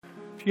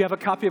If you have a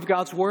copy of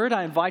God's Word,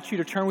 I invite you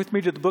to turn with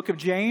me to the book of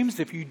James.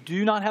 If you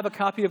do not have a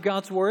copy of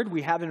God's Word,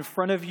 we have in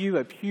front of you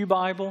a pew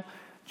Bible.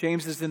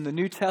 James is in the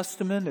New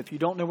Testament. If you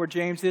don't know where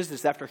James is,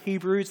 it's after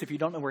Hebrews. If you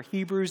don't know where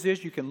Hebrews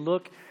is, you can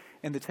look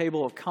in the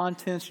table of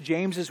contents.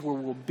 James is where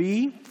we'll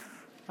be.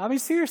 I mean,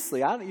 seriously,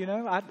 a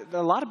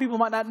lot of people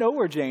might not know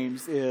where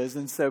James is,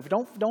 and so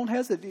don't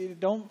hesitate,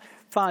 don't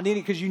find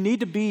any, because you need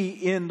to be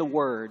in the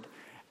Word.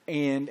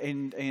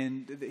 And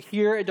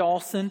here at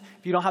Dawson,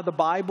 if you don't have the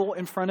Bible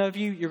in front of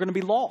you, you're going to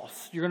be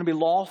lost. You're going to be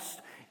lost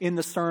in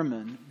the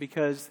sermon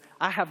because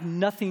I have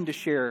nothing to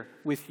share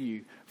with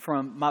you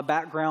from my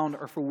background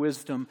or for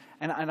wisdom,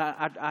 and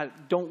I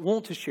don't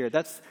want to share.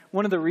 That's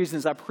one of the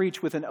reasons I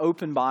preach with an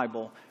open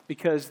Bible,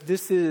 because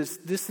this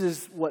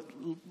is what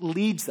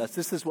leads us.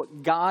 This is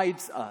what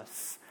guides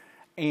us.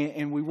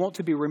 And we want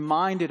to be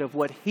reminded of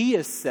what he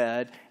has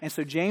said. And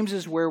so James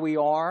is where we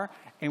are,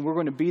 and we're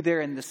going to be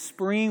there in the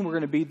spring. We're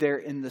going to be there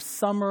in the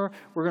summer.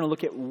 We're going to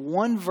look at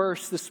one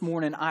verse this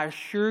morning. I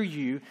assure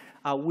you,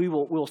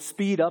 we'll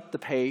speed up the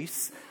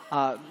pace.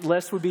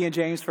 Les would be in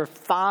James for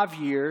 5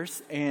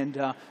 years, and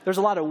there's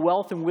a lot of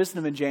wealth and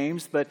wisdom in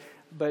James, but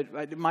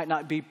it might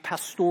not be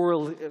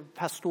pastorally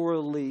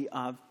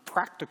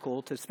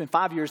practical to spend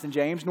 5 years in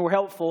James, nor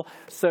helpful.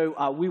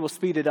 So we will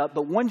speed it up.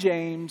 But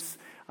James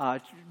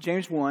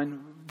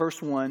 1, verse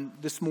 1,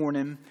 this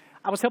morning,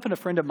 I was helping a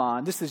friend of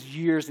mine, this is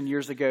years and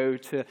years ago,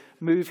 to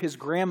move his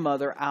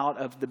grandmother out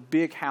of the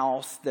big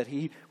house that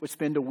he would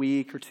spend a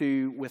week or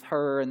two with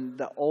her and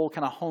the old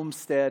kind of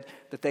homestead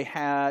that they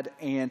had.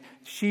 And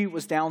she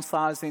was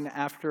downsizing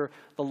after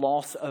the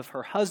loss of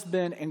her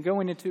husband and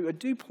going into a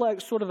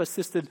duplex, sort of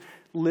assisted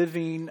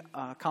living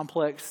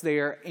complex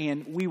there.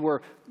 And we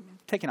were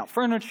taking out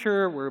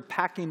furniture, we're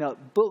packing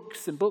up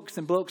books and books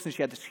and books, and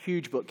she had this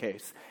huge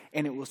bookcase.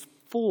 And it was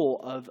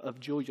full of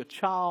Julia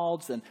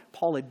Childs and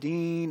Paula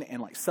Deen and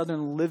like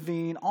Southern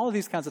Living, all of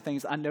these kinds of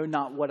things. I know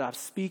not what I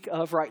speak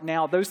of right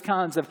now. Those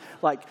kinds of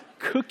like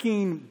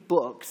cooking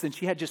books. And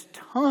she had just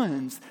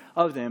tons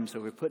of them. So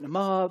we're putting them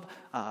up,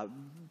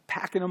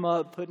 packing them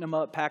up, putting them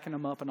up, packing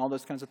them up, and all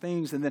those kinds of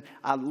things. And then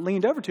I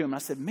leaned over to him and I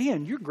said,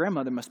 "Man, your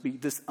grandmother must be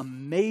this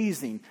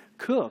amazing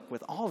cook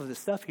with all of this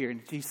stuff here." And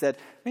he said,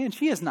 "Man,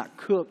 she has not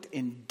cooked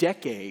in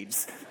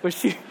decades, but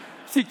she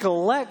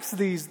collects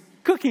these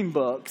cooking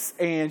books,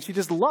 and she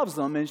just loves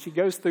them, and she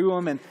goes through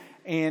them,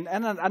 and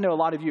I know a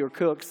lot of you are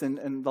cooks,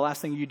 and the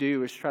last thing you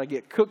do is try to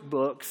get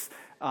cookbooks.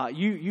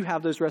 You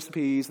have those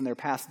recipes, and they're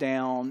passed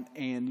down,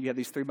 and you have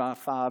these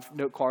 3x5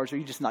 note cards, or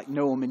you just like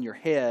know them in your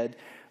head.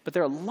 But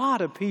there are a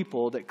lot of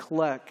people that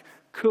collect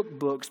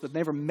cookbooks, but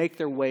never make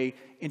their way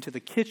into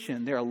the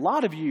kitchen. There are a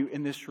lot of you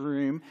in this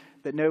room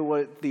that know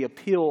what the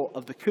appeal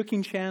of the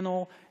Cooking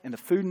Channel and the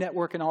Food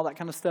Network and all that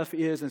kind of stuff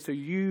is. And so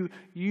you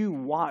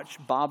watch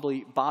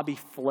Bobby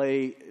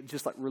Flay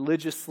just like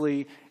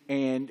religiously.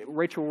 And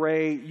Rachel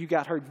Ray, you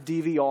got her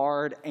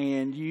DVR'd,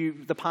 and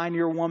the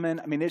Pioneer Woman.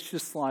 I mean, it's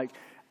just like,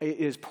 it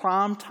is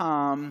prime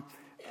time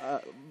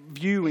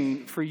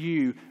viewing for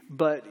you,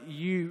 but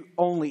you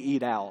only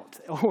eat out,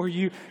 or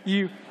you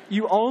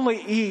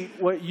only eat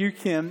what you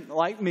can,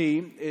 like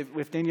me,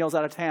 if Danielle's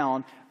out of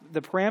town.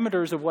 The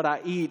parameters of what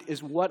I eat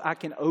is what I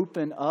can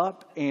open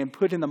up and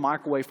put in the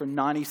microwave for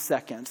 90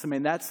 seconds. I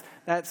mean, that's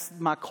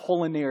my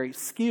culinary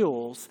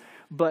skills.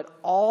 But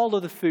all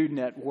of the Food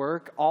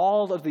Network,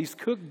 all of these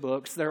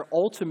cookbooks, they're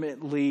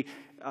ultimately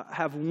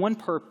have one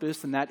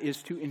purpose, and that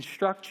is to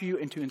instruct you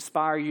and to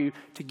inspire you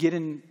to get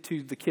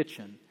into the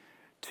kitchen,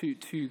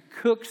 to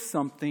cook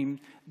something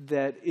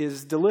that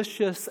is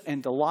delicious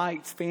and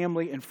delights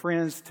family and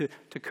friends,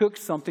 to cook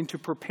something, to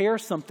prepare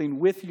something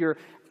with your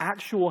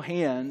actual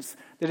hands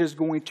that is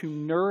going to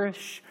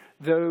nourish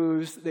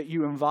those that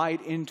you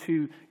invite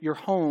into your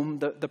home.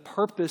 The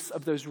purpose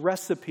of those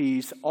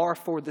recipes are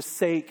for the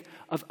sake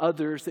of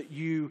others that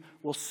you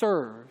will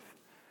serve.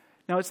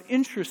 Now, it's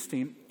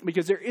interesting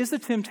because there is a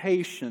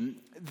temptation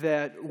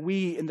that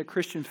we in the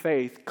Christian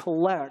faith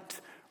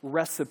collect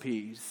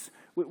recipes.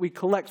 We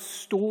collect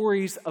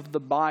stories of the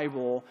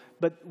Bible,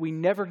 but we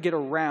never get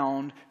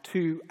around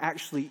to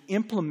actually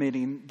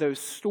implementing those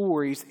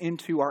stories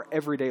into our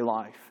everyday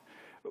life.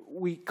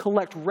 We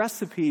collect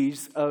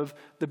recipes of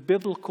the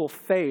biblical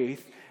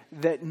faith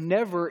that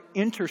never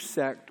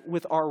intersect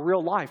with our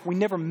real life. We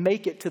never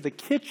make it to the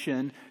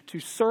kitchen to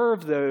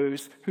serve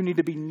those who need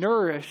to be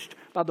nourished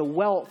by the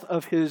wealth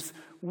of his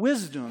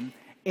wisdom.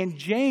 And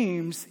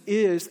James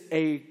is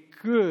a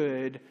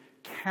good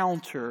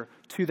counter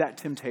to that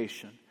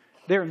temptation.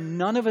 There are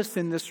none of us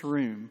in this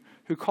room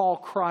who call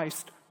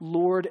Christ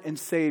Lord and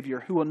Savior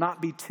who will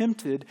not be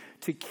tempted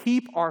to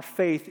keep our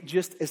faith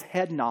just as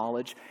head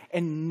knowledge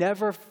and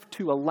never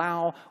to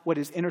allow what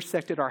has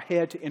intersected our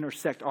head to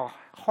intersect our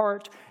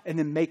heart and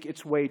then make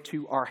its way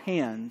to our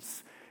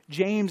hands.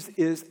 James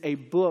is a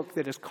book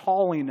that is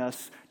calling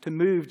us to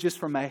move just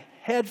from a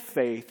head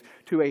faith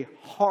to a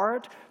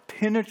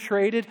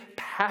heart-penetrated,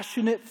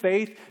 passionate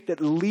faith that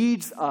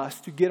leads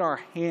us to get our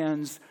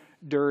hands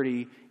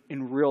dirty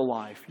in real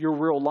life. Your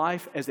real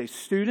life as a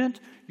student,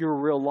 your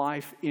real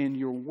life in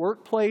your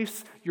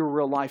workplace, your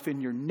real life in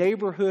your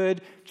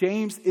neighborhood.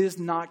 James is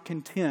not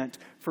content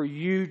for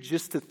you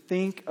just to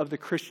think of the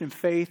Christian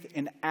faith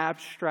in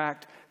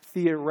abstract,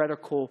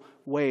 theoretical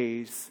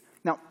ways.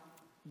 Now,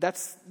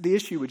 that's the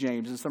issue with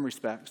James in some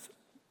respects.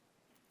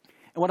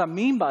 And what I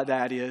mean by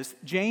that is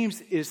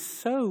James is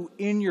so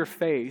in your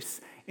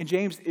face, and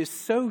James is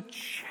so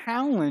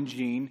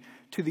challenging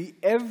to the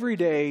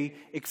everyday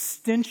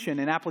extension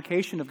and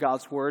application of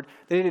God's word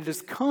that it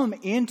has come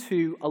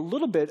into a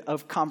little bit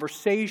of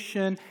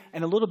conversation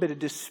and a little bit of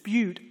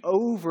dispute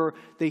over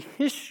the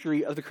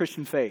history of the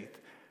Christian faith.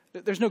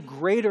 There's no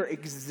greater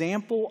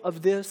example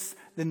of this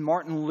than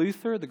Martin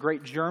Luther, the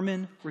great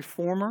German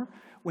reformer.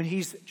 When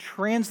he's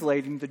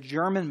translating the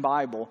German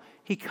Bible,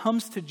 he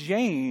comes to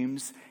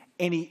James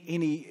and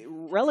he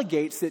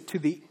relegates it to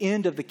the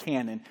end of the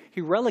canon.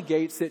 He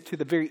relegates it to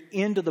the very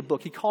end of the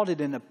book. He called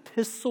it an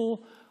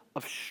epistle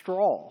of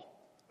straw.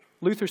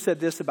 Luther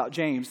said this about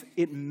James: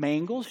 it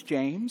mangles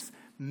James,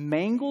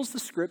 mangles the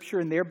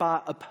scripture, and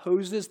thereby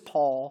opposes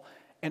Paul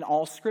and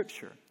all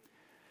scripture.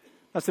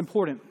 That's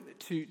important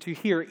to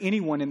hear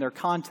anyone in their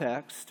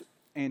context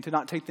and to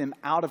not take them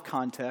out of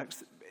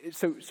context.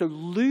 So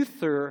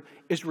Luther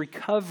is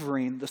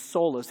recovering the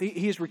solas.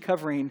 He is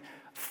recovering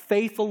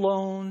faith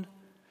alone,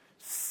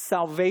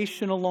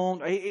 salvation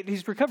alone.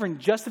 He's recovering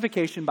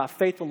justification by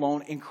faith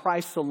alone in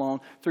Christ alone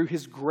through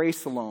his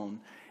grace alone.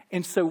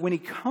 And so when he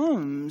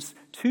comes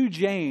to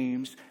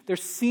James, there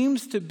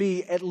seems to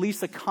be at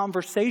least a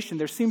conversation.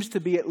 There seems to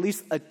be at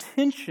least a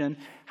tension.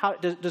 How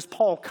does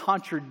Paul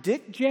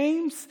contradict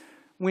James?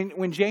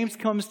 When James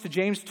comes to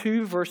James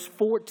 2, verse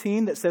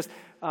 14, that says,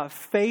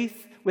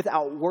 faith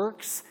without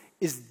works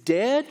is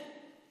dead.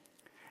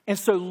 And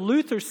so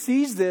Luther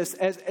sees this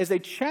as a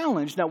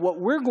challenge. Now, what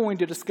we're going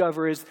to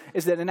discover is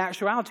that in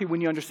actuality, when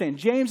you understand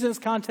James in its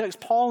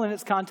context, Paul in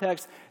its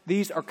context,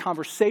 these are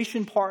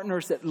conversation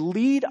partners that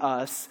lead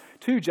us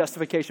to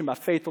justification by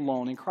faith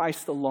alone, in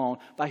Christ alone,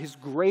 by his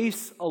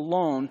grace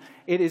alone.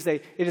 It is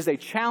a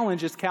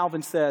challenge, as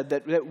Calvin said,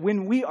 that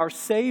when we are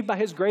saved by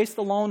his grace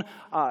alone,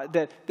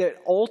 that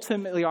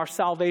ultimately our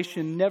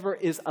salvation never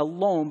is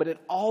alone, but it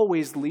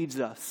always leads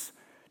us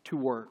to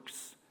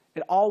works.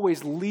 It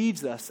always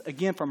leads us,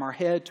 again, from our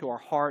head to our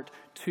heart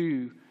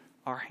to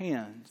our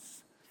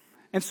hands.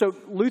 And so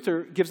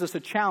Luther gives us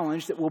a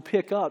challenge that we'll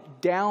pick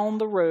up down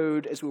the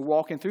road as we're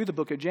walking through the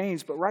book of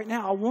James. But right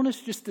now, I want us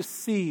just to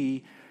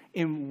see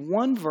in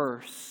one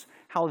verse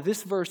how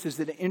this verse is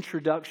an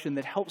introduction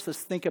that helps us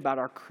think about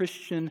our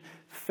Christian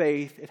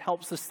faith. It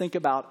helps us think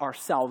about our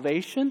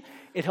salvation.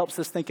 It helps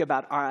us think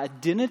about our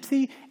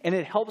identity. And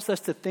it helps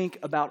us to think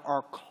about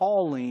our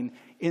calling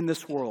in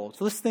this world.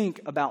 So let's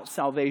think about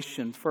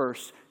salvation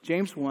first.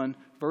 James 1,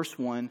 verse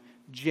 1.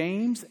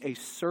 James, a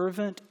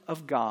servant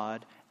of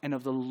God and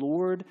of the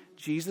Lord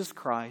Jesus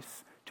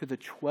Christ, to the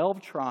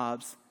 12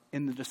 tribes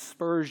in the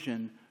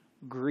dispersion,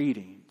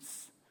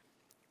 greetings.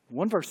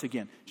 One verse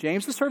again.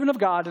 James, the servant of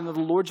God and of the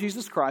Lord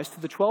Jesus Christ,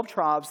 to the 12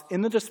 tribes in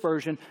the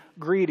dispersion,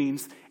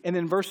 greetings. And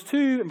then verse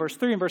 2 and verse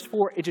 3 and verse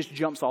 4, it just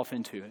jumps off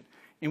into it.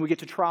 And we get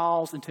to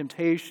trials and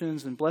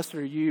temptations, and blessed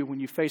are you when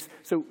you face.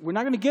 So we're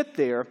not going to get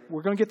there.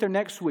 We're going to get there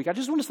next week. I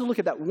just want us to look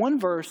at that one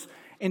verse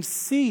and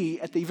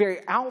see at the very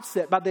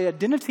outset, by the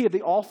identity of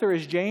the author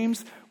as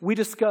James, we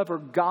discover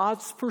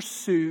God's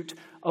pursuit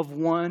of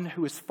one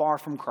who is far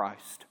from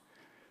Christ.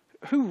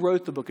 Who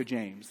wrote the book of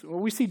James?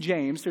 Well, we see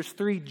James. There's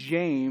 3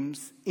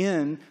 James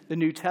in the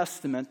New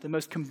Testament. The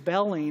most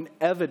compelling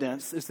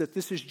evidence is that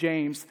this is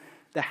James,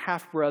 the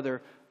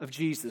half-brother of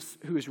Jesus,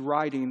 who is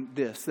writing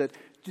this. That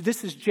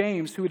this is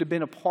James, who would have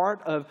been a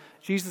part of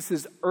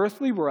Jesus'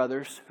 earthly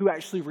brothers who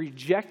actually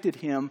rejected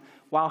him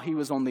while he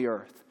was on the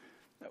earth.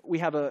 We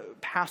have a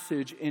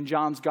passage in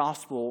John's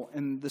Gospel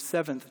in the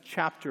 7th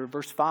chapter,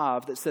 verse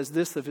 5, that says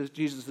this of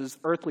Jesus'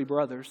 earthly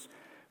brothers: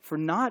 for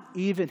not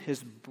even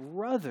his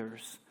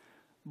brothers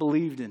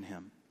believed in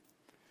him.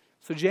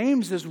 So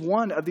James is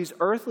one of these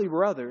earthly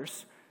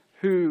brothers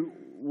who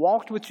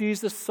walked with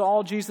Jesus,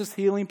 saw Jesus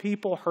healing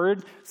people,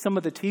 heard some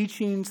of the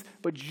teachings,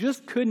 but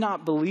just could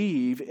not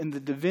believe in the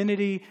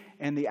divinity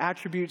and the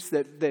attributes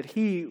that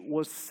he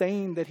was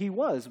saying that he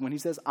was. When he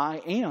says, I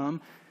am,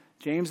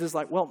 James is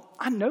like, well,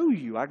 I know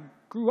you. I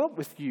grew up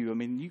with you. I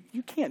mean,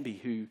 you can't be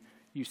who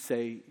you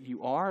say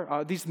you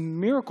are. These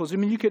miracles, I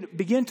mean, you could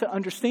begin to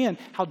understand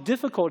how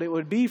difficult it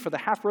would be for the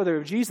half-brother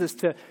of Jesus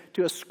to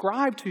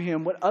ascribe to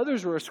him what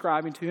others were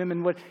ascribing to him,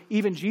 and what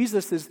even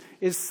Jesus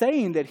is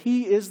saying, that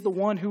he is the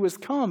one who has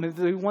come,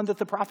 the one that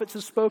the prophets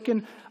have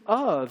spoken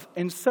of.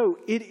 And so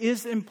it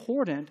is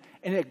important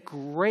and a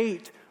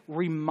great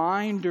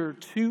reminder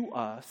to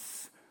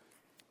us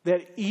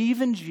that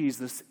even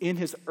Jesus in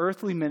his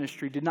earthly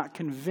ministry did not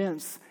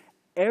convince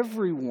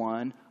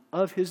everyone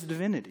of his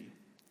divinity.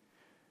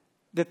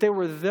 That there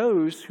were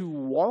those who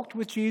walked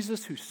with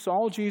Jesus, who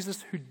saw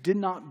Jesus, who did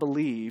not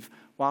believe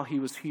while he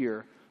was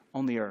here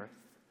on the earth.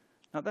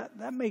 Now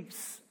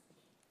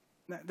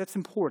that's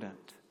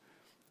important.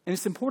 And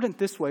it's important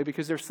this way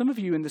because there's some of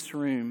you in this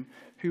room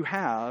who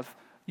have,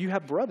 you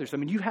have brothers. I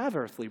mean, you have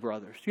earthly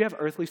brothers. You have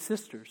earthly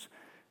sisters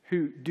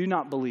who do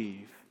not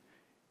believe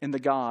in the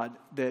God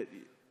that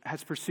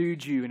has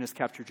pursued you and has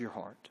captured your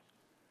heart.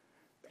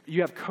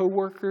 You have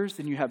coworkers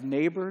and you have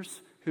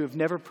neighbors who have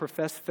never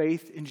professed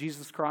faith in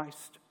Jesus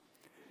Christ.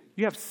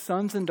 You have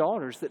sons and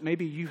daughters that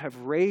maybe you have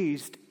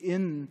raised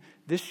in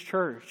this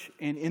church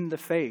and in the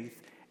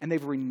faith, and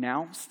they've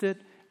renounced it,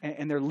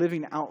 and they're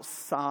living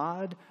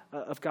outside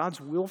of God's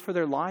will for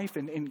their life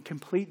and in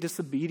complete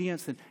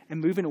disobedience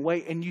and moving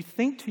away. And you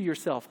think to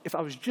yourself, if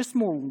I was just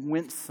more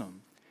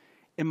winsome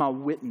in my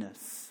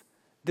witness,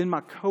 then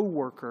my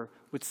coworker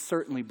would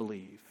certainly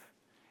believe.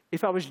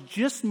 If I was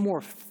just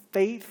more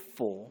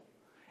faithful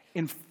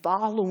in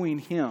following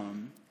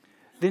him,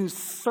 then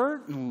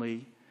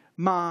certainly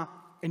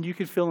and you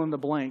could fill in the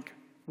blank,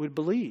 would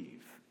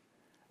believe.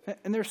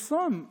 And there's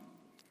some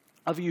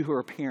of you who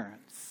are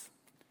parents,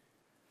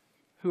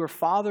 who are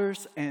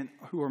fathers and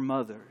who are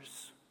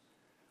mothers,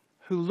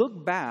 who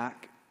look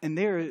back and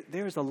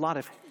there's a lot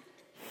of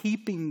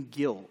heaping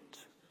guilt.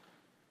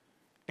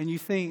 And you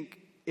think,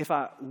 if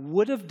I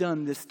would have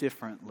done this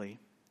differently,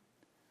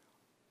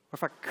 or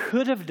if I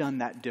could have done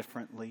that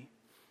differently,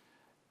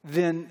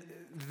 then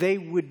they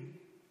would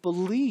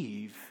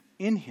believe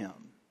in him.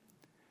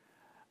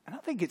 And I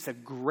think it's a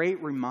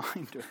great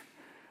reminder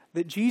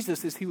that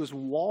Jesus, as he was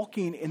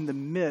walking in the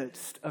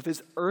midst of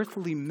his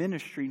earthly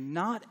ministry,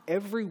 not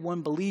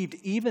everyone believed,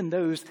 even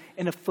those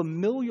in a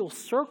familial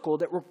circle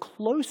that were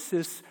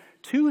closest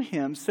to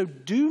him. So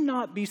do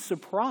not be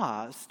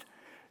surprised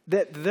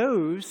that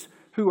those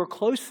who are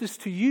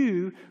closest to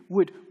you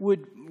would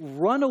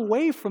run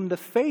away from the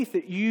faith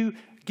that you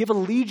give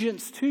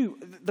allegiance to.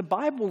 The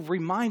Bible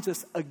reminds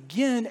us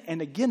again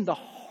and again the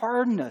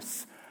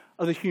hardness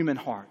of the human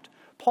heart.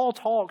 Paul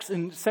talks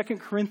in 2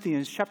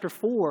 Corinthians chapter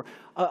 4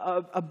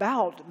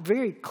 about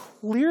very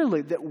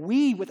clearly that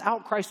we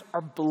without Christ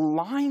are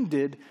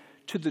blinded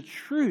to the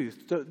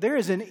truth. There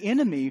is an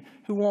enemy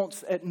who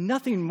wants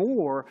nothing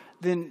more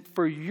than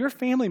for your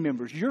family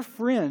members, your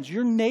friends,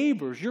 your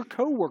neighbors, your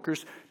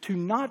coworkers to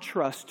not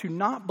trust, to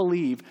not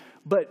believe.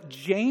 But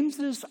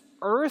James's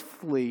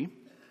earthly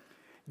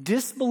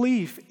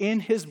disbelief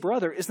in his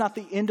brother is not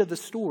the end of the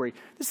story.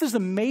 This is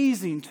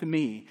amazing to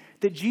me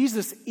that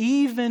Jesus,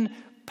 even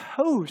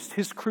post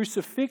his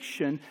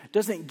crucifixion,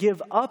 doesn't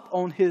give up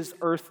on his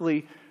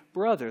earthly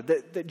brother.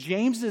 That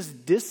James's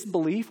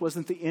disbelief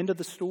wasn't the end of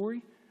the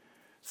story.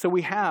 So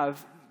we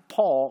have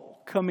Paul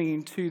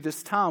coming to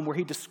this time where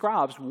he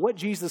describes what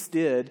Jesus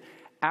did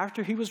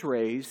after he was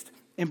raised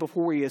and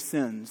before he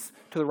ascends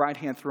to the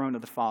right-hand throne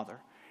of the Father.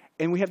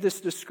 And we have this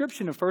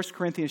description of 1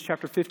 Corinthians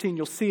chapter 15.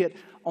 You'll see it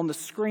on the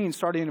screen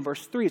starting in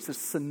verse 3. It's a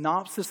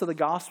synopsis of the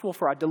gospel.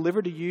 For I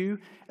delivered to you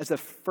as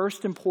of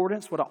first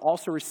importance what I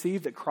also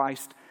received, that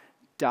Christ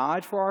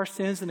died for our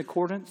sins in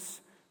accordance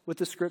with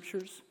the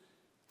Scriptures,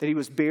 that he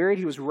was buried,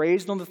 he was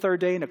raised on the third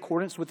day in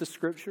accordance with the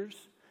Scriptures.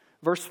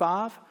 Verse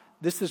 5,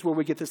 this is where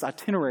we get this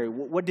itinerary.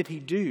 What did he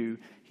do?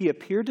 He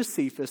appeared to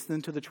Cephas,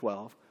 then to the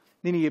 12.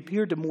 Then he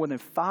appeared to more than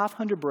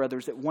 500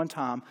 brothers at one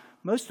time,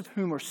 most of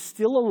whom are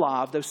still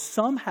alive, though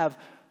some have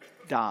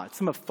died,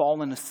 some have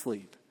fallen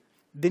asleep.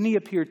 Then he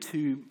appeared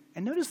to,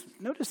 and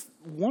notice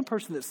one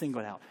person that's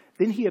singled out.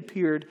 Then he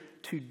appeared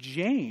to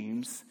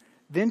James,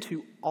 then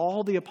to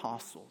all the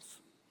apostles.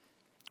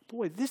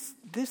 Boy, this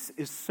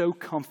is so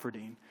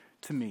comforting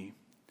to me,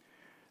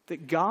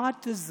 that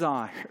God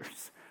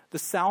desires the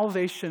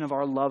salvation of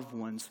our loved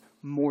ones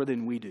more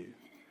than we do.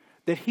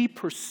 That he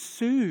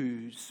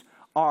pursues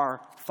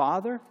our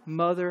father,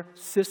 mother,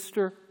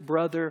 sister,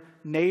 brother,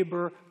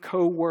 neighbor,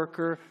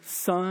 co-worker,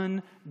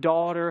 son,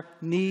 daughter,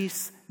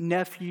 niece,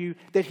 nephew,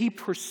 that he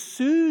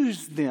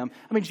pursues them.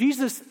 I mean,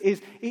 Jesus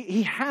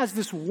he has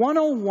this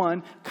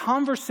one-on-one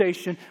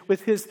conversation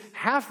with his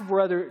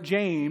half-brother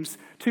James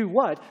to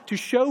what? To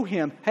show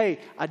him, hey,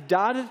 I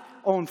died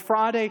on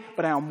Friday,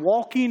 but I am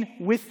walking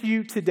with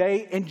you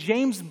today. And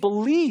James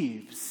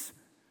believes.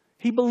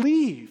 He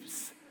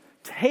believes.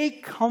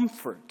 Take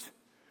comfort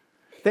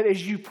that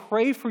as you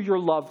pray for your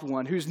loved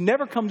one who's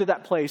never come to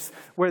that place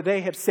where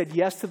they have said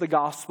yes to the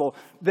gospel,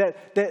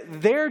 that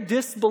their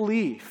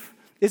disbelief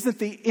isn't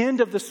the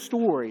end of the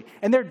story.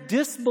 And their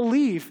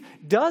disbelief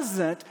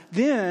doesn't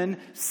then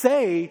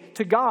say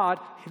to God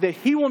that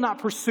he will not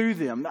pursue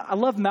them. I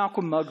love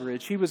Malcolm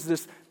Muggeridge. He was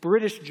this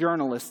British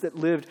journalist that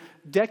lived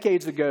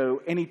decades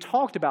ago, and he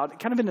talked about,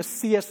 kind of in a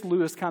C.S.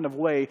 Lewis kind of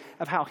way,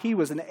 of how he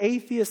was an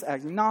atheist,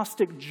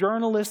 agnostic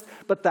journalist,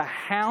 but the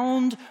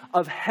hound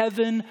of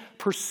heaven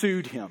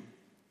pursued him.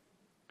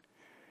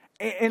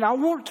 And I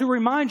want to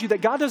remind you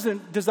that God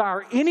doesn't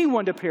desire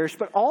anyone to perish,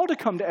 but all to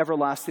come to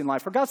everlasting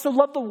life. For God so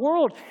loved the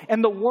world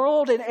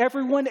and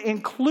everyone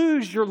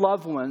includes your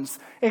loved ones,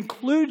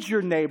 includes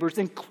your neighbors,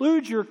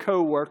 includes your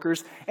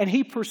co-workers, and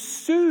he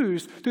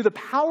pursues through the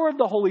power of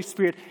the Holy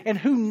Spirit, and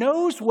who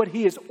knows what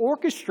he is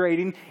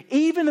orchestrating,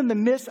 even in the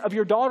midst of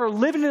your daughter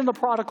living in the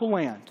prodigal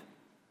land.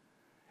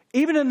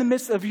 Even in the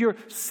midst of your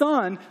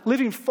son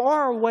living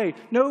far away.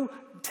 No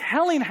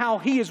telling how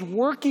he is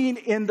working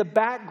in the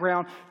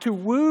background to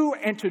woo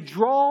and to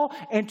draw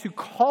and to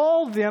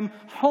call them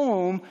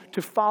home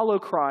to follow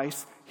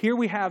Christ. Here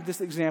we have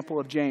this example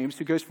of James,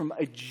 who goes from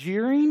a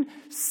jeering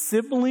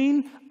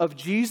sibling of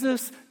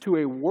Jesus to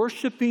a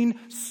worshiping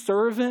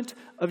servant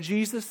of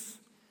Jesus.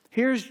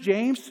 Here's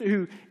James,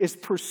 who is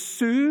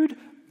pursued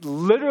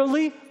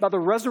literally by the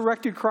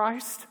resurrected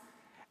Christ,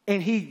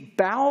 and he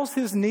bows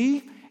his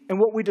knee. And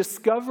what we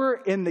discover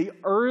in the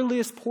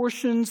earliest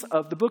portions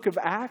of the book of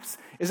Acts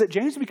is that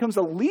James becomes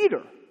a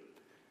leader.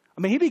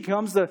 I mean, he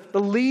becomes the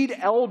lead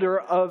elder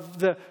of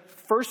the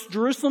first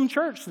Jerusalem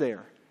church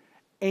there.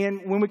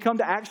 And when we come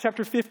to Acts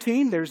chapter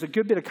 15, there's a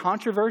good bit of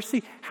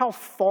controversy. How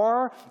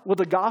far will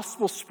the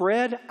gospel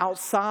spread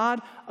outside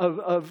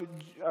of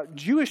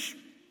Jewish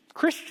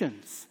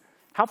Christians?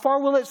 How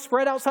far will it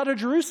spread outside of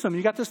Jerusalem?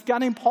 You got this guy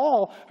named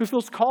Paul who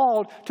feels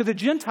called to the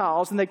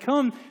Gentiles, and they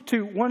come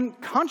to one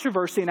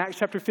controversy in Acts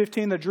chapter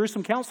 15, the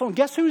Jerusalem Council, and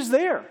guess who's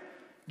there?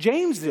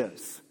 James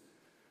is.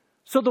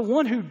 So the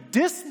one who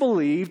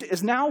disbelieved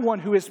is now one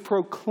who is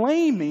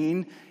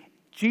proclaiming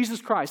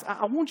Jesus Christ.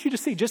 I want you to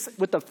see, just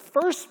with the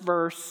first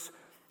verse,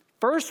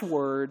 first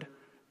word,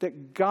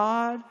 that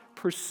God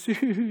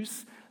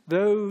pursues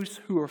those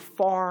who are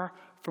far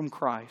from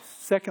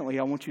Christ. Secondly,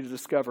 I want you to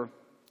discover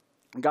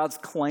God's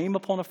claim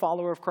upon a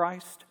follower of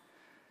Christ.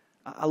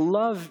 I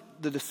love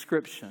the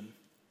description.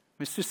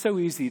 It's just so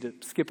easy to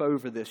skip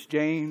over this.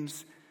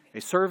 James,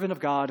 a servant of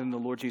God and the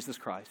Lord Jesus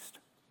Christ.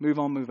 Move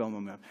on.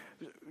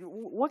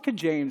 What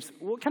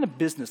kind of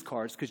business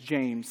cards could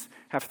James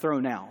have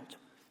thrown out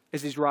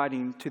as he's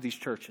writing to these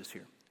churches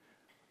here?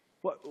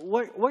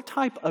 What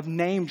type of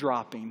name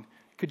dropping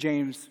could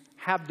James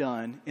have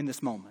done in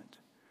this moment?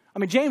 I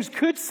mean, James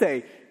could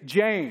say,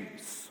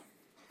 James,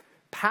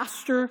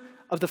 pastor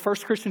of the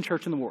first Christian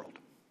church in the world.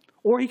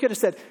 Or he could have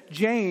said,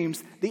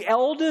 James, the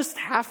eldest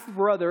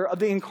half-brother of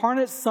the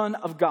incarnate Son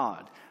of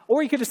God.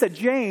 Or he could have said,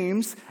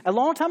 James, a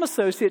longtime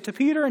associate to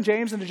Peter and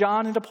James and to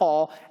John and to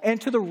Paul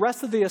and to the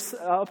rest of the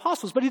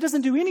apostles. But he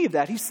doesn't do any of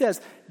that. He says,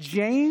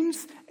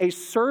 James, a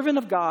servant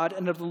of God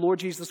and of the Lord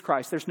Jesus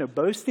Christ. There's no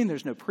boasting.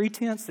 There's no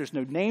pretense. There's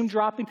no name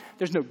dropping.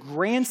 There's no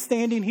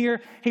grandstanding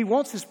here. He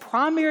wants his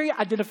primary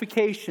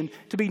identification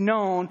to be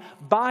known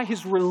by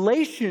his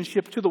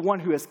relationship to the one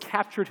who has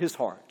captured his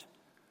heart.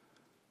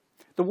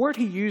 The word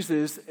he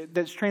uses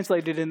that's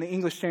translated in the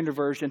English Standard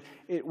Version,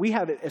 we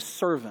have it as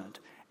servant.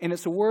 And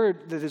it's a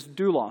word that is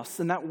doulos.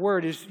 And that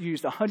word is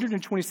used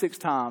 126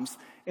 times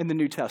in the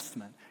New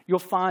Testament. You'll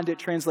find it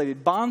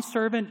translated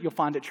bondservant. You'll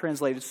find it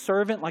translated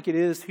servant like it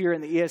is here in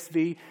the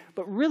ESV.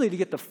 But really, to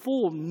get the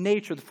full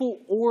nature, the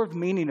full orb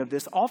meaning of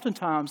this,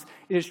 oftentimes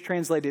it is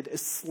translated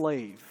as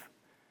slave.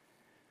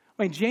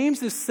 I mean,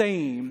 James is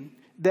saying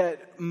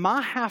that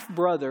my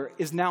half-brother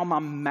is now my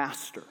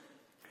master.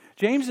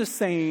 James is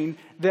saying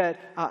that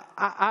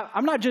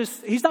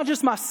he's not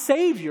just my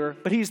Savior,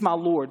 but he's my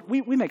Lord.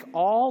 We make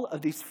all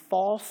of these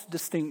false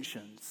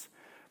distinctions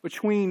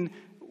between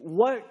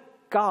what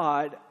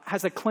God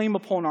has a claim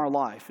upon our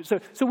life.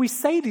 So we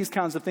say these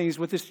kinds of things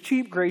with this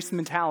cheap grace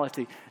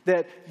mentality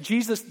that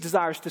Jesus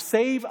desires to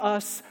save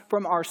us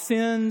from our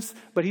sins,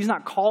 but he's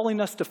not calling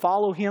us to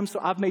follow him. So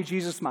I've made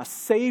Jesus my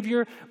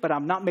Savior, but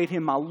I've not made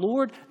him my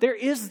Lord.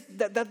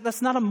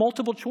 That's not a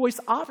multiple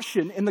choice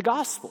option in the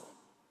gospel.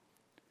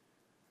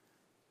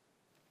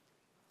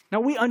 Now,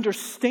 we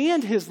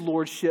understand his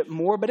lordship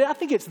more, but I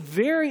think it's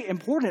very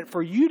important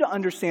for you to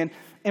understand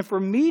and for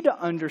me to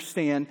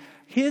understand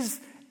his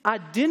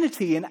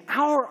identity and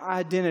our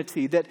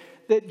identity, that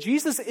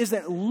Jesus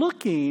isn't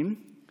looking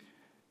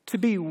to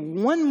be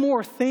one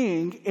more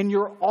thing in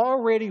your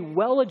already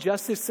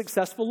well-adjusted,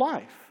 successful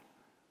life.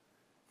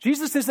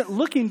 Jesus isn't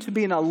looking to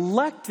be an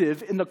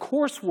elective in the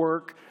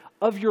coursework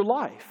of your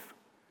life.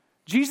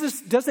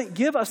 Jesus doesn't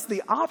give us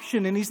the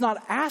option, and he's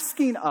not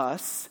asking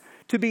us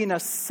to be an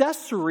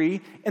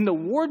accessory in the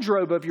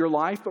wardrobe of your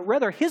life, but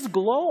rather his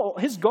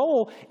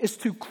goal is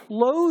to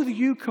clothe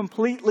you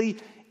completely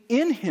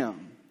in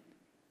him.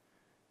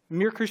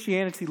 Mere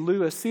Christianity,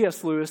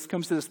 C.S. Lewis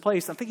comes to this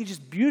place. I think he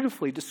just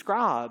beautifully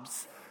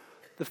describes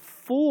the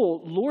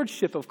full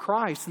lordship of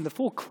Christ and the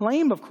full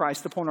claim of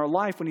Christ upon our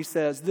life when he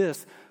says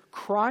this: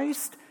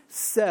 Christ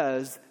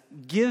says,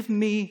 give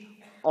me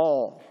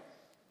all.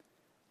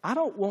 I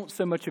don't want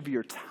so much of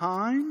your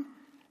time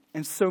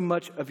and so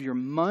much of your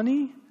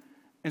money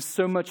and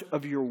so much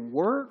of your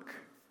work.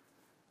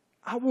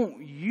 I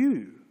want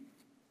you.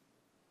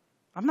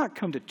 I've not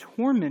come to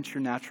torment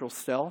your natural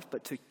self,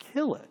 but to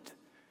kill it.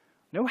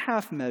 No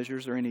half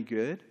measures are any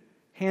good.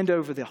 Hand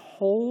over the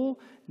whole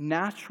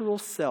natural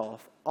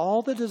self,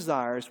 all the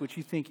desires which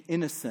you think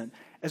innocent,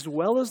 as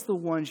well as the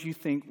ones you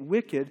think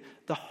wicked,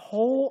 the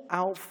whole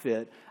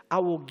outfit. I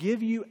will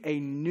give you a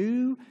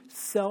new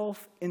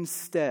self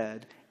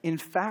instead. In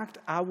fact,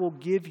 I will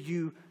give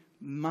you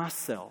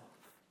myself.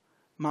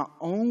 My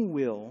own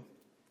will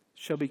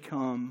shall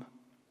become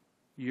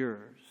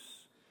yours.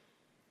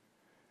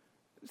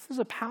 This is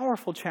a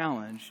powerful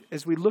challenge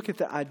as we look at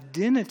the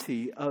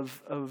identity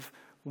of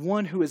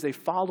one who is a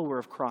follower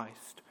of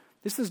Christ.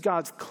 This is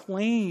God's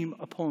claim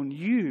upon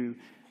you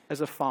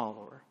as a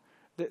follower.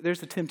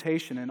 There's a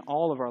temptation in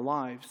all of our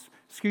lives.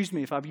 Excuse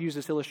me if I've used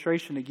this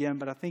illustration again,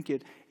 but I think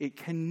it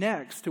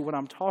connects to what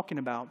I'm talking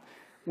about.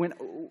 When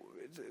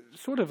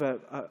sort of an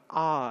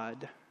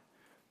odd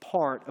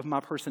part of my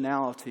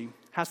personality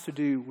has to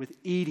do with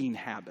eating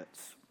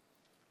habits.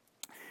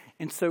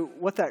 And so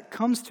what that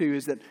comes to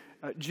is that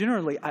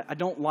generally I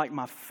don't like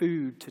my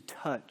food to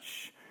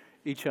touch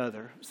each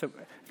other. So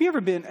have you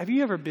ever been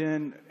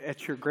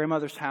at your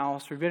grandmother's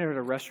house, or have you been at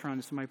a restaurant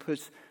and somebody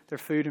puts their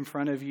food in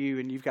front of you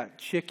and you've got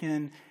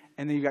chicken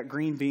and then you've got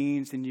green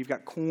beans and you've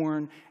got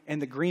corn and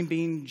the green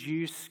bean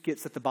juice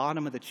gets at the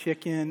bottom of the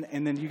chicken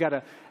and then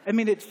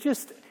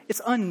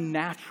it's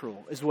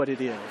unnatural is what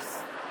it is.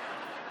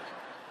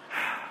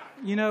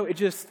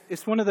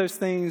 It's one of those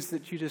things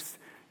that you just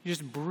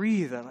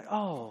breathe out, like,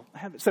 oh, I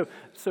have it. So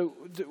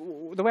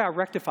the way I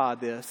rectify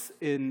this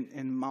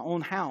in my own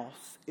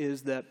house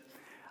is that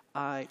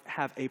I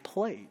have a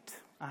plate.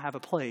 I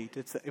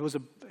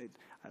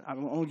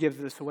won't give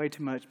this away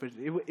too much, but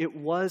it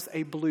was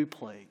a blue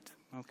plate,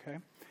 okay?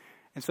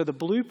 And so the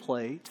blue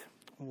plate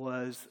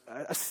was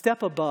a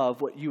step above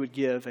what you would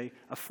give a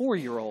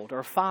 4-year-old or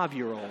a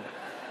 5-year-old.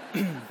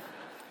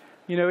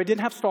 It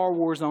didn't have Star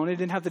Wars on it. It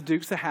didn't have the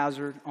Dukes of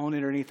Hazzard on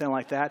it or anything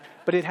like that.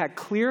 But it had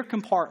clear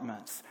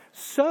compartments.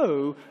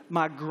 So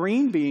my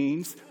green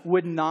beans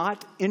would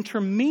not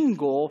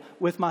intermingle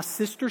with my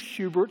sister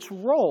Schubert's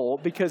roll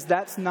because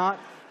that's not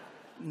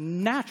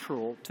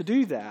natural to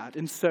do that.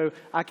 And so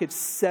I could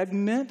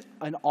segment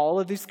in all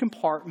of these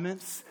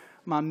compartments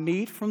my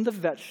meat from the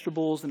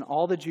vegetables, and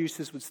all the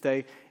juices would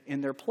stay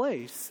in their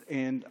place.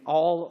 And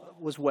all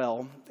was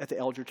well at the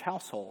Eldridge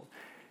household.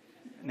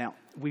 Now,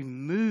 we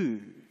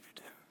moved.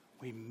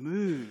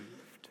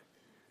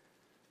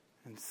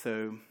 And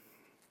so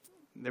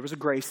there was a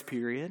grace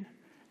period.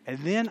 And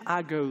then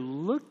I go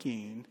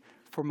looking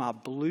for my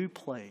blue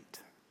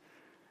plate.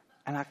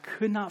 And I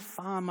could not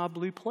find my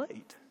blue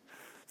plate.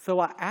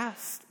 So I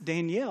asked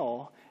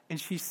Danielle,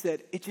 and she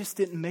said, it just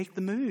didn't make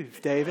the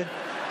move, David.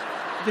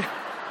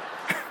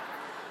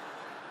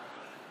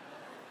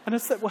 And I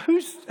said, well,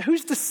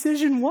 whose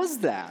decision was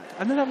that?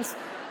 I mean,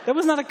 that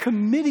was not a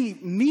committee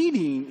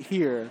meeting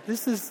here.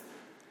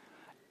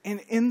 And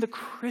in the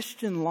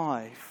Christian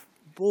life,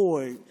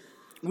 boy,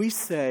 we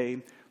say,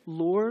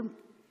 Lord,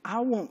 I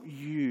want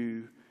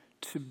you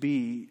to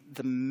be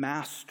the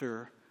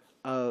master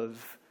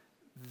of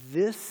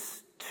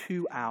this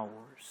 2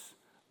 hours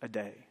a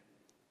day.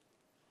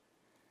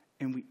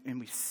 And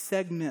we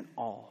segment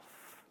off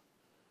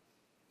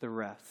the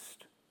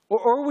rest.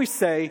 Or we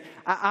say,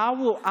 I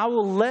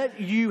will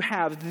let you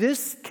have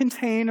this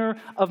container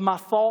of my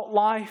thought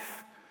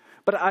life,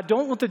 but I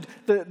don't want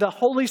the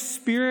Holy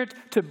Spirit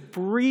to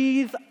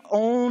breathe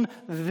on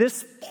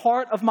this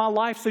part of my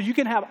life. So you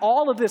can have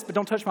all of this, but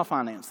don't touch my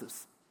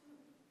finances.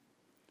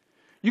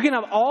 You can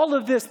have all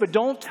of this, but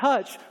don't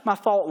touch my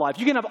thought life.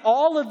 You can have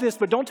all of this,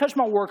 but don't touch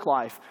my work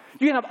life.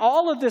 You can have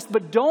all of this,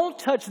 but don't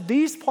touch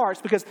these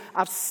parts, because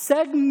I've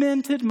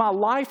segmented my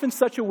life in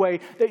such a way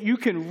that you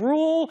can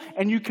rule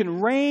and you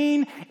can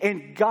reign.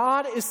 And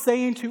God is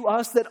saying to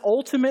us that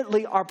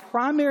ultimately our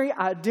primary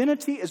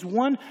identity is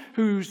one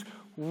who's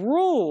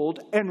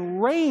ruled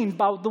and reigned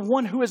by the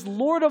one who is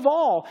Lord of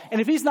all. And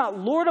if he's not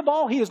Lord of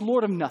all, he is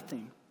Lord of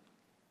nothing.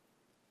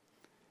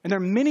 And there are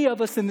many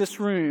of us in this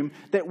room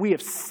that we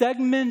have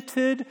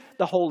segmented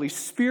the Holy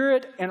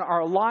Spirit in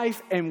our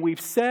life, and we've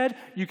said,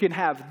 you can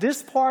have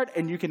this part,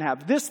 and you can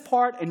have this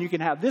part, and you can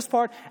have this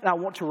part. And I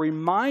want to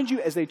remind you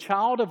as a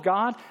child of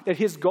God that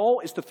his goal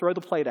is to throw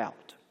the plate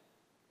out.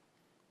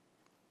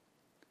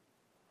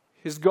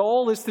 His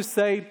goal is to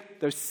say,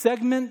 those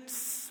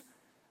segments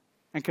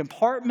and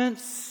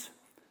compartments,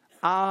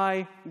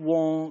 I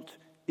want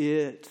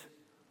it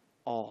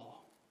all.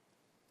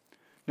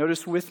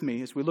 Notice with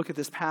me, as we look at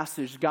this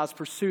passage, God's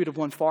pursuit of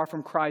one far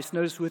from Christ.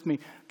 Notice with me,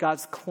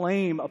 God's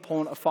claim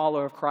upon a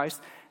follower of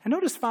Christ. And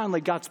notice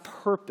finally, God's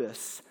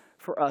purpose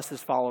for us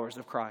as followers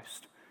of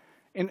Christ.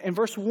 In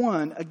verse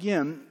 1,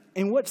 again,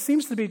 in what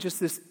seems to be just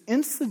this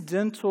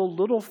incidental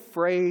little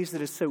phrase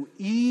that is so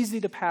easy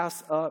to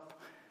pass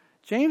up,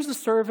 James, the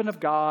servant of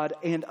God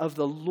and of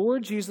the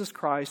Lord Jesus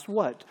Christ,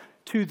 what?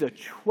 To the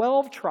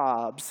 12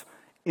 tribes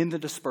in the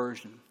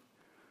dispersion.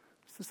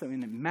 It's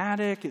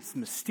enigmatic, it's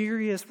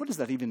mysterious. What does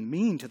that even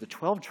mean, to the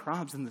 12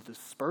 tribes in the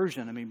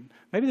dispersion? I mean,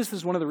 maybe this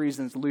is one of the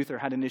reasons Luther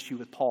had an issue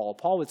with Paul.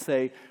 Paul would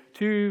say,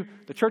 to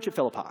the church at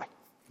Philippi,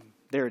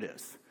 there it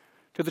is.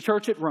 To the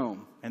church at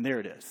Rome, and there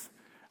it is.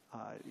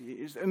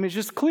 It's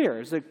just clear.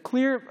 It's a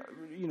clear,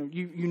 you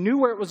knew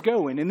where it was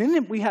going. And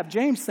then we have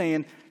James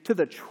saying, to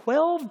the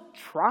 12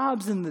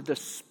 tribes in the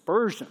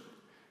dispersion.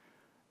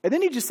 And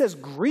then he just says,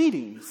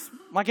 greetings.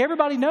 Like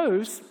everybody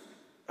knows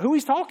who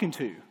he's talking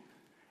to.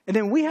 And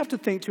then we have to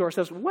think to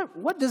ourselves,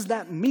 what does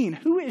that mean?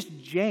 Who is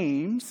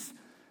James,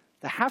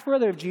 the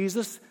half-brother of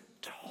Jesus,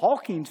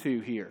 talking to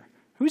here?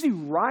 Who's he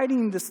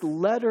writing this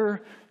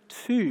letter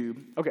to?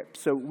 Okay,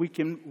 so we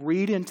can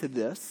read into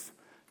this.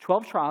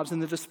 12 tribes in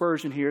the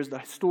dispersion here is the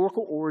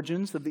historical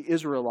origins of the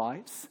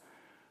Israelites.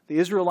 The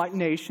Israelite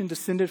nation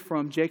descended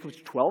from Jacob's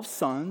 12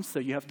 sons, so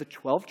you have the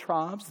 12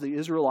 tribes, the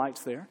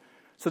Israelites there.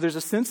 So there's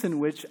a sense in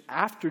which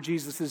after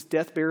Jesus'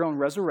 death, burial, and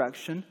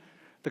resurrection,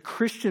 the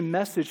Christian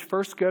message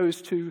first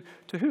goes to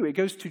who? It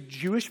goes to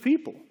Jewish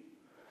people.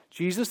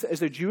 Jesus,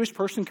 as a Jewish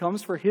person,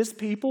 comes for his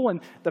people, and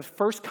the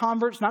first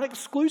converts, not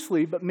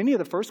exclusively, but many of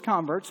the first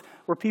converts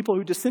were people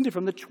who descended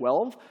from the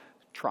 12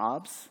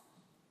 tribes.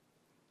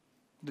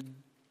 The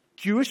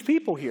Jewish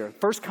people here.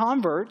 First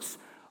converts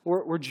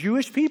were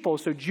Jewish people.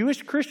 So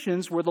Jewish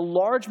Christians were the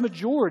large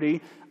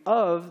majority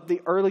of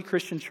the early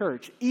Christian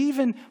church.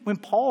 Even when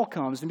Paul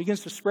comes and begins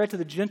to spread to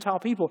the Gentile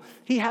people,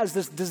 he has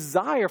this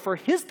desire for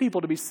his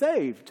people to be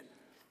saved.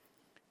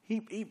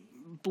 He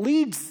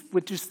bleeds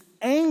with just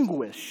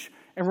anguish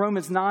in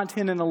Romans 9,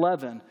 10, and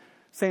 11,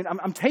 saying,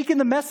 I'm taking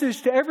the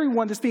message to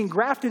everyone that's being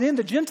grafted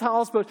into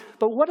Gentiles, but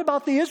what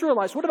about the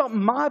Israelites? What about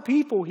my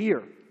people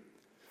here?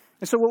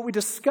 And so what we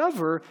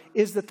discover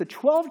is that the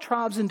 12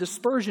 tribes in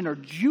dispersion are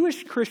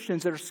Jewish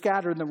Christians that are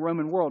scattered in the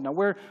Roman world. Now,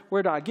 where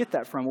do I get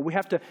that from? Well, we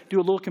have to do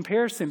a little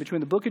comparison between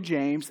the book of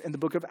James and the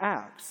book of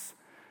Acts.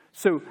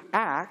 So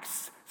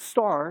Acts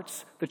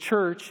starts, the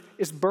church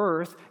is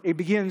birthed, it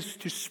begins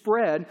to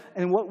spread,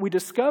 and what we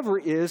discover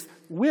is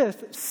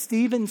with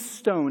Stephen's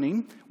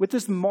stoning, with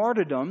this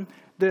martyrdom,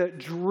 the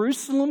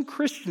Jerusalem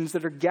Christians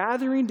that are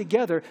gathering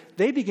together,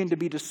 they begin to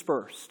be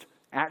dispersed.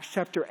 Acts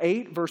chapter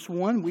 8, verse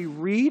 1, we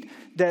read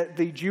that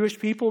the Jewish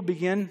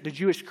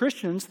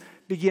Christians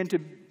begin to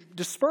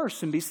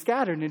disperse and be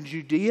scattered in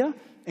Judea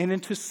and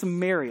into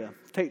Samaria.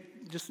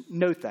 Just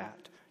note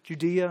that,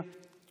 Judea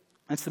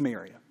and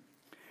Samaria.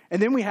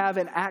 And then we have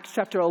in Acts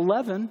chapter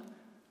 11,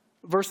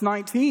 verse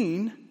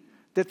 19,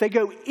 that they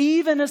go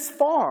even as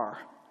far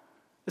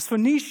as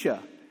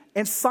Phoenicia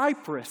and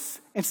Cyprus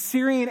and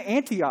Syrian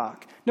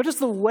Antioch. Notice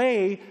the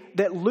way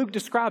that Luke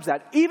describes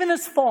that, even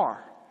as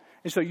far.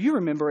 And so you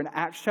remember in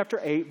Acts chapter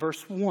 8,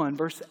 verse 1,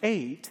 verse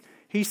 8,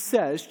 he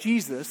says,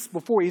 Jesus,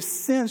 before he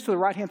ascends to the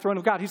right-hand throne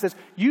of God, he says,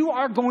 you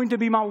are going to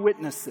be my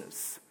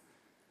witnesses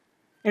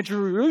in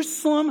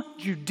Jerusalem,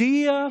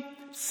 Judea,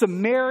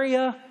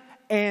 Samaria,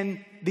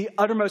 and the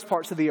uttermost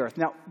parts of the earth.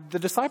 Now, the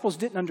disciples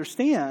didn't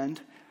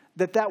understand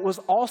that was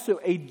also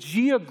a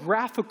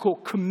geographical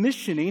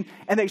commissioning,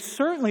 and they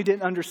certainly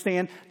didn't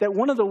understand that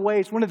one of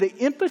the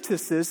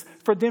impetuses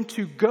for them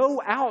to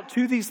go out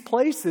to these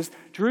places,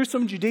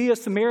 Jerusalem, Judea,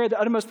 Samaria, the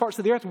uttermost parts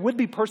of the earth, would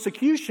be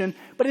persecution,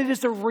 but it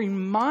is a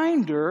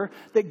reminder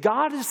that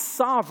God is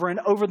sovereign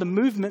over the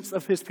movements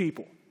of his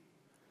people.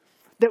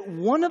 That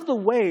one of the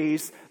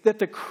ways that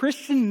the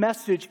Christian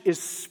message is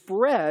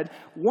spread,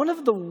 one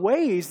of the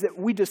ways that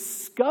we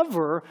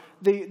discover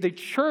the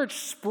church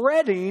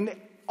spreading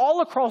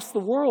all across the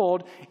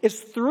world is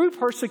through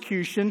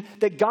persecution,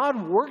 that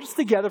God works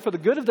together for the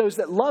good of those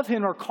that love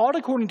him, are called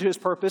according to his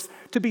purpose,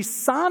 to be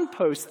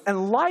signposts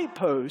and light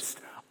posts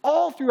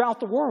all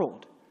throughout the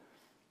world.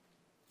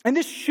 And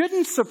this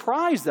shouldn't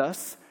surprise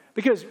us,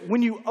 because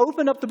when you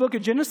open up the book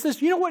of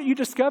Genesis, you know what you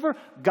discover?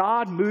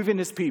 God moving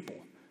his people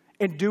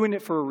and doing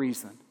it for a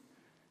reason.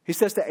 He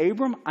says to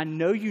Abram, I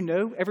know you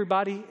know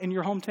everybody in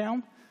your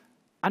hometown.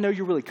 I know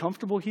you're really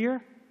comfortable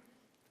here,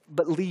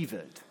 but leave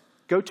it.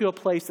 Go to a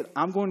place that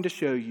I'm going to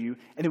show you.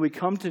 And then we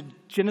come to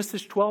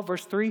Genesis 12,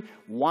 verse 3.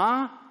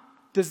 Why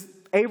does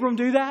Abram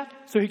do that?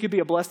 So he could be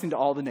a blessing to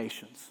all the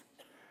nations.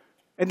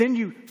 And then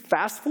you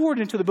fast forward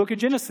into the book of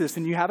Genesis,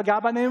 and you have a guy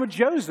by the name of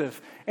Joseph.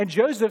 And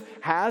Joseph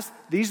has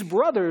these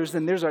brothers,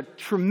 and there's a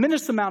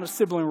tremendous amount of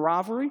sibling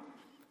rivalry.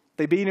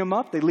 They beat him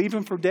up, they leave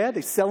him for dead,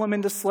 they sell him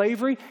into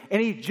slavery,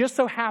 and he just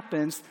so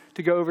happens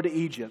to go over to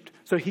Egypt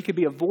so he could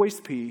be a voice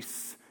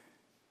piece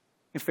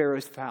in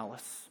Pharaoh's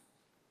palace.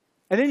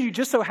 And then you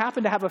just so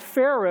happen to have a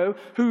Pharaoh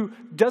who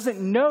doesn't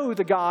know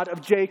the God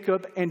of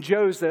Jacob and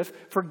Joseph,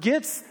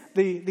 forgets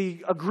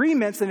the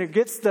agreements and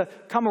forgets the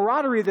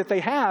camaraderie that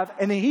they have,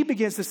 and then he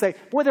begins to say,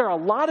 boy, there are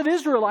a lot of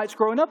Israelites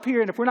growing up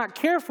here, and if we're not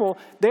careful,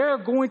 they're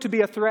going to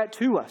be a threat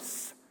to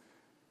us.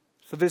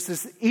 So there's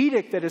this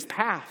edict that is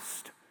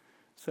passed.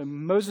 So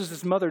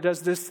Moses' mother does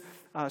this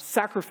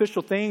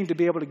sacrificial thing to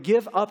be able to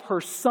give up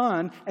her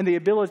son and the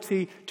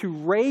ability to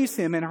raise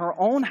him in her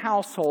own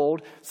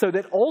household, so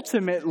that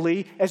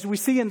ultimately, as we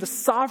see in the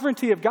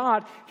sovereignty of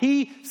God,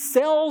 he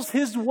sells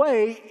his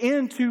way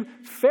into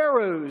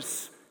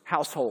Pharaoh's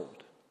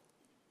household.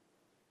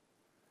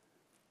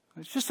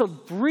 It's just a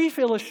brief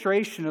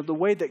illustration of the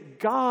way that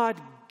God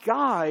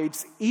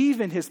guides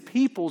even his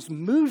people's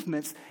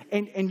movements,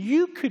 and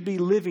you could be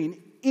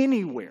living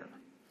anywhere.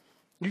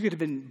 You could have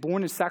been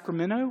born in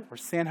Sacramento or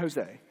San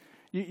Jose.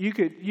 You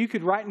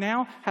could right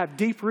now have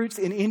deep roots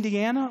in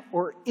Indiana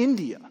or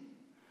India.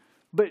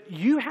 But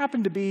you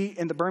happen to be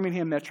in the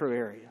Birmingham metro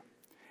area.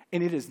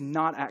 And it is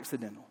not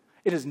accidental.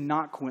 It is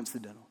not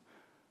coincidental.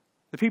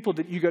 The people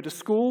that you go to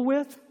school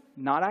with,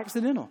 not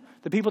accidental.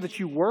 The people that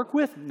you work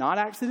with, not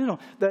accidental.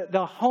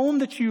 The home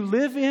that you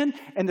live in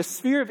and the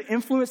sphere of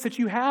influence that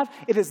you have,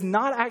 it is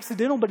not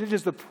accidental, but it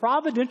is the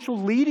providential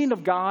leading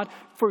of God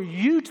for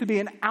you to be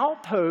an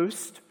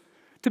outpost,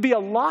 to be a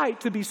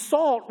light, to be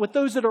salt with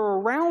those that are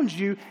around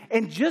you.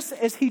 And just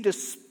as he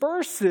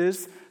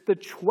disperses the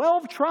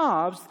 12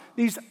 tribes,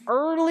 these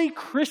early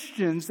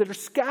Christians that are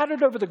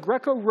scattered over the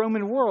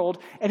Greco-Roman world,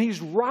 and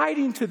he's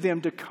writing to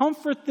them to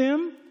comfort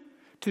them,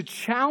 to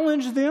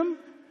challenge them.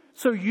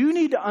 So you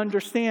need to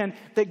understand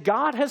that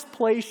God has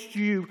placed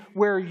you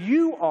where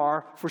you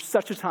are for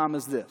such a time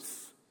as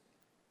this.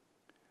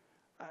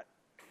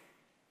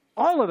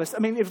 All of us, I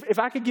mean, if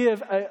I could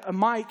give a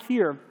mic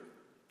here,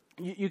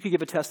 you could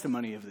give a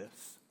testimony of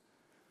this.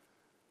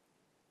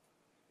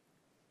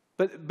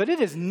 But it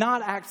is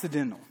not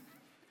accidental.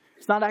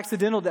 It's not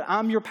accidental that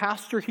I'm your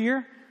pastor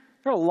here.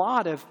 There are a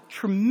lot of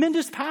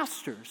tremendous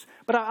pastors.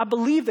 But I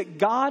believe that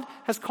God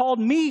has called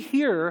me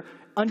here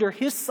under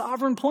his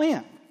sovereign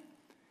plan.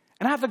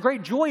 And I have the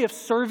great joy of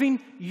serving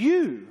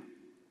you.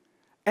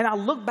 And I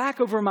look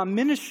back over my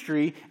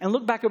ministry and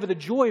look back over the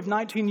joy of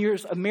 19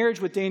 years of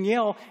marriage with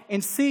Danielle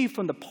and see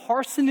from the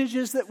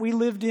parsonages that we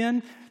lived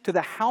in to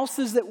the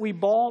houses that we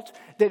bought,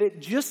 that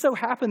it just so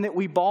happened that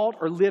we bought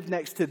or lived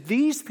next to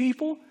these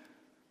people.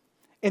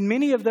 And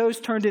many of those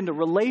turned into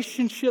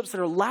relationships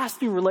that are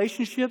lasting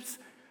relationships.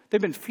 There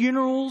have been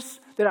funerals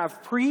that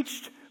I've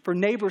preached for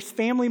neighbors,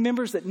 family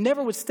members that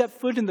never would step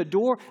foot in the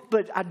door,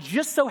 but I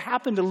just so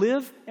happened to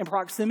live in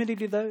proximity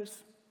to those.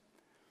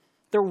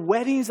 There are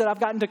weddings that I've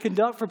gotten to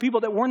conduct for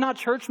people that were not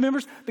church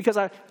members because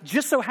I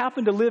just so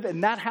happened to live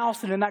in that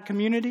house and in that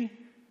community.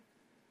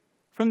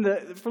 From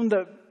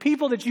the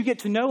people that you get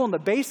to know on the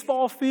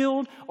baseball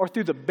field or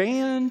through the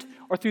band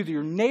or through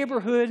your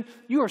neighborhood,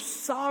 you are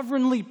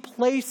sovereignly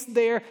placed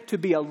there to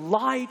be a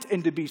light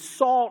and to be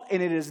salt,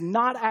 and it is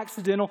not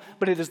accidental,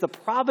 but it is the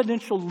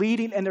providential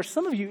leading. And there's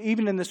some of you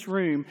even in this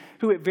room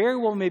who it very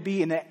well may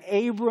be in an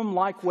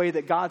Abram-like way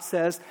that God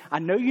says, I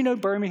know you know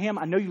Birmingham,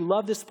 I know you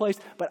love this place,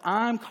 but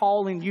I'm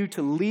calling you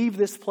to leave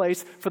this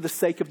place for the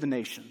sake of the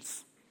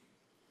nations.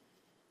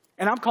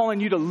 And I'm calling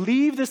you to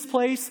leave this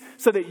place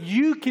so that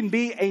you can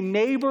be a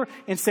neighbor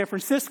in San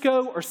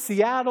Francisco or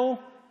Seattle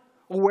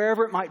or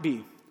wherever it might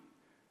be.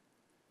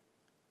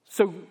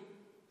 So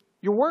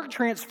your work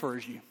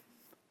transfers you,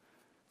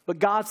 but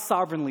God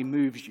sovereignly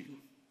moves you.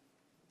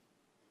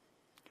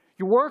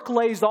 Your work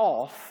lays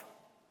off,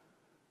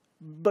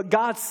 but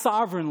God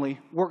sovereignly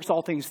works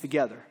all things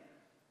together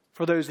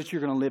for those that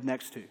you're going to live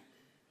next to.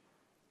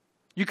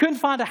 You couldn't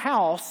find a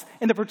house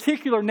in the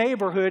particular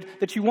neighborhood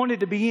that you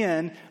wanted to be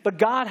in, but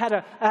God had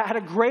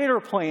a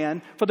greater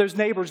plan for those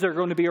neighbors that are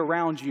going to be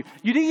around you.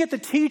 You didn't get the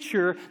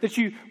teacher that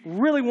you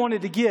really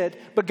wanted to get,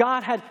 but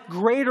God had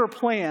greater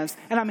plans.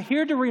 And I'm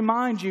here to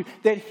remind you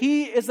that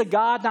he is a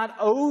God not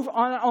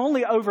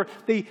only over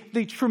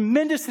the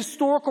tremendous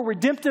historical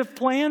redemptive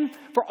plan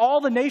for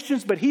all the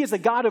nations, but he is a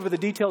God over the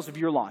details of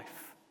your life.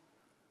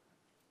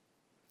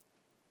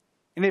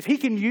 And if he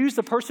can use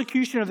the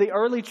persecution of the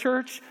early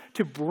church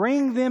to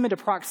bring them into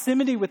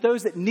proximity with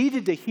those that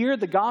needed to hear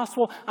the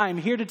gospel, I am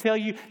here to tell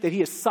you that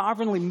he is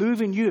sovereignly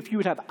moving you, if you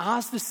would have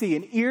eyes to see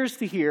and ears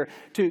to hear,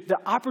 to the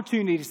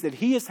opportunities that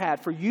he has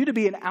had for you to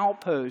be an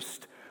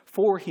outpost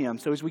for him.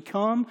 So as we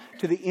come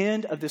to the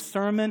end of this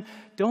sermon,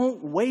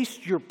 don't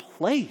waste your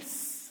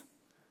place.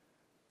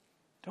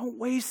 Don't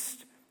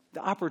waste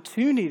the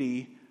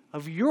opportunity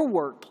of your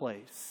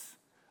workplace,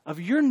 of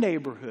your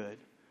neighborhood,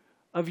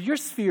 of your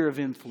sphere of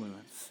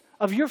influence,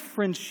 of your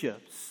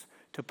friendships,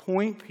 to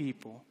point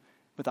people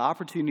with the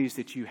opportunities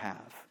that you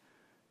have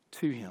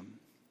to him.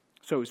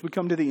 So as we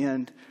come to the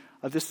end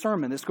of this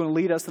sermon, it's going to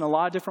lead us in a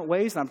lot of different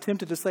ways. And I'm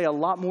tempted to say a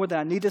lot more than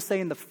I need to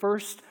say in the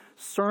first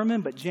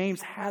sermon, but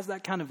James has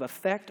that kind of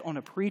effect on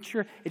a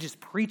preacher. It just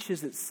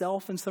preaches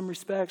itself in some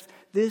respects.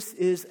 This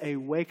is a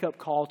wake-up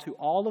call to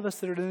all of us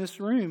that are in this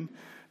room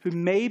who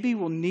maybe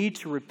will need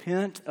to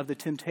repent of the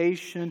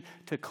temptation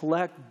to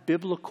collect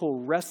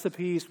biblical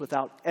recipes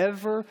without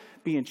ever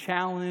being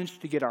challenged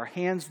to get our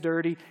hands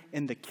dirty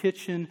in the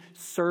kitchen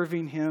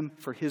serving him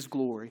for his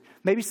glory.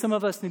 Maybe some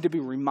of us need to be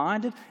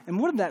reminded, and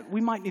more than that,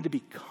 we might need to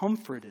be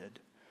comforted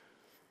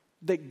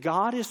that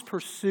God is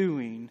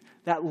pursuing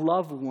that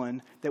loved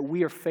one that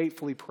we are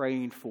faithfully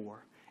praying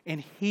for.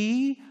 And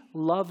he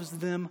loves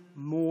them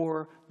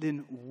more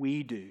than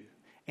we do.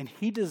 And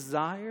he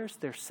desires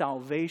their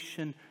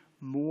salvation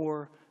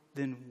more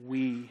than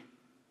we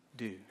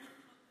do.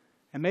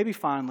 And maybe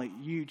finally,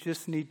 you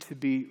just need to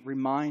be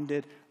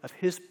reminded of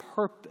his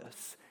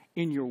purpose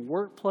in your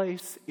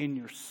workplace, in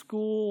your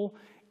school,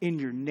 in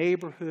your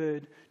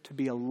neighborhood, to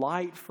be a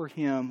light for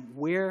him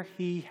where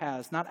he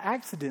has, not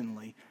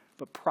accidentally,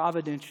 but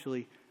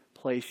providentially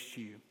placed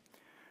you.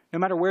 No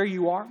matter where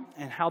you are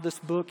and how this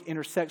book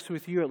intersects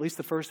with you, at least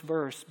the first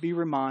verse, be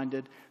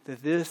reminded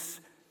that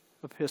this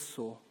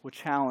epistle will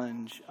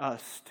challenge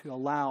us to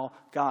allow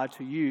God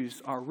to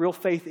use our real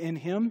faith in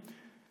him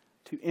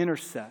to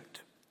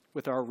intersect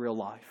with our real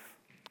life.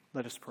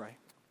 Let us pray.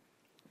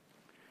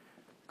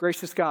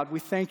 Gracious God, we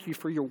thank you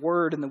for your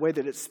word and the way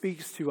that it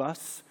speaks to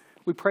us.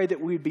 We pray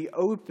that we'd be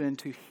open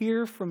to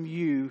hear from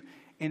you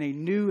in a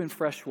new and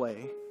fresh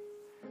way.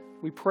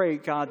 We pray,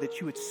 God,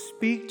 that you would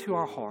speak to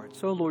our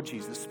hearts. Oh, Lord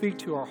Jesus, speak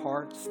to our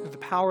hearts through the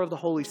power of the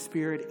Holy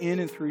Spirit in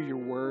and through your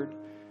word.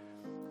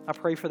 I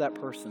pray for that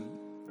person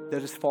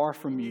that is far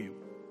from you.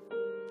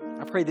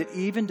 I pray that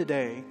even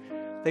today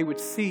they would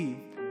see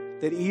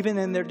that even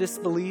in their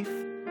disbelief,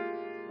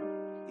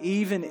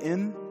 even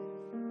in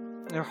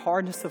their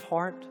hardness of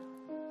heart,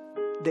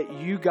 that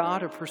you,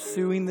 God, are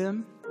pursuing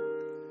them,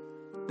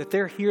 that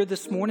they're here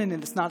this morning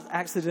and it's not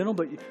accidental,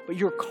 but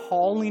you're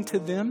calling to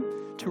them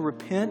to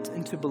repent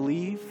and to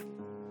believe.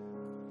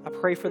 I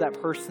pray for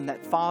that person,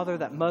 that father,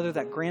 that mother,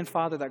 that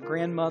grandfather, that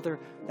grandmother,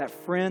 that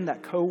friend,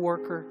 that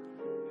coworker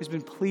who's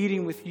been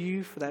pleading with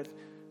you for that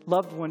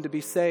loved one to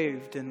be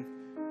saved. And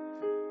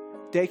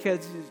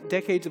decades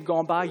have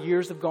gone by,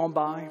 years have gone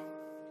by.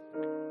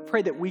 I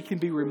pray that we can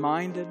be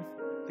reminded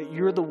that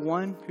you're the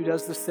one who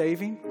does the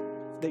saving,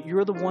 that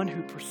you're the one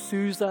who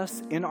pursues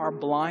us in our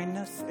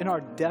blindness, in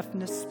our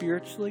deafness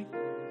spiritually.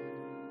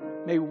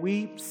 May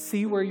we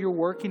see where you're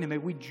working, and may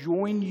we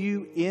join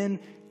you in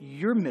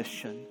your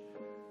mission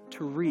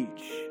to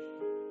reach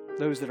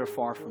those that are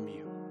far from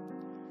you.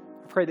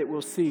 I pray that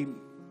we'll see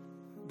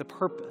the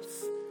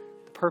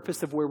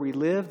purpose of where we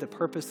live, the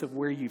purpose of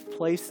where you've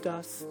placed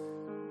us.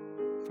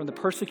 From the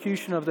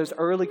persecution of those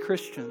early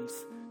Christians,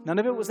 none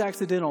of it was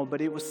accidental, but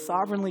it was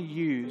sovereignly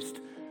used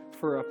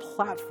for a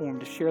platform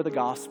to share the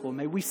gospel.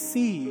 May we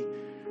see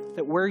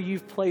that where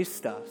you've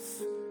placed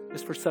us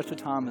is for such a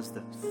time as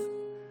this.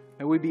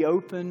 May we be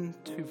open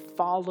to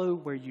follow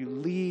where you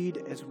lead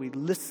as we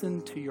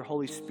listen to your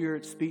Holy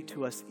Spirit speak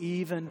to us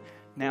even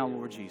now,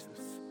 Lord Jesus.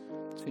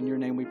 It's in your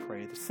name we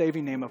pray, the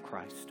saving name of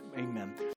Christ. Amen.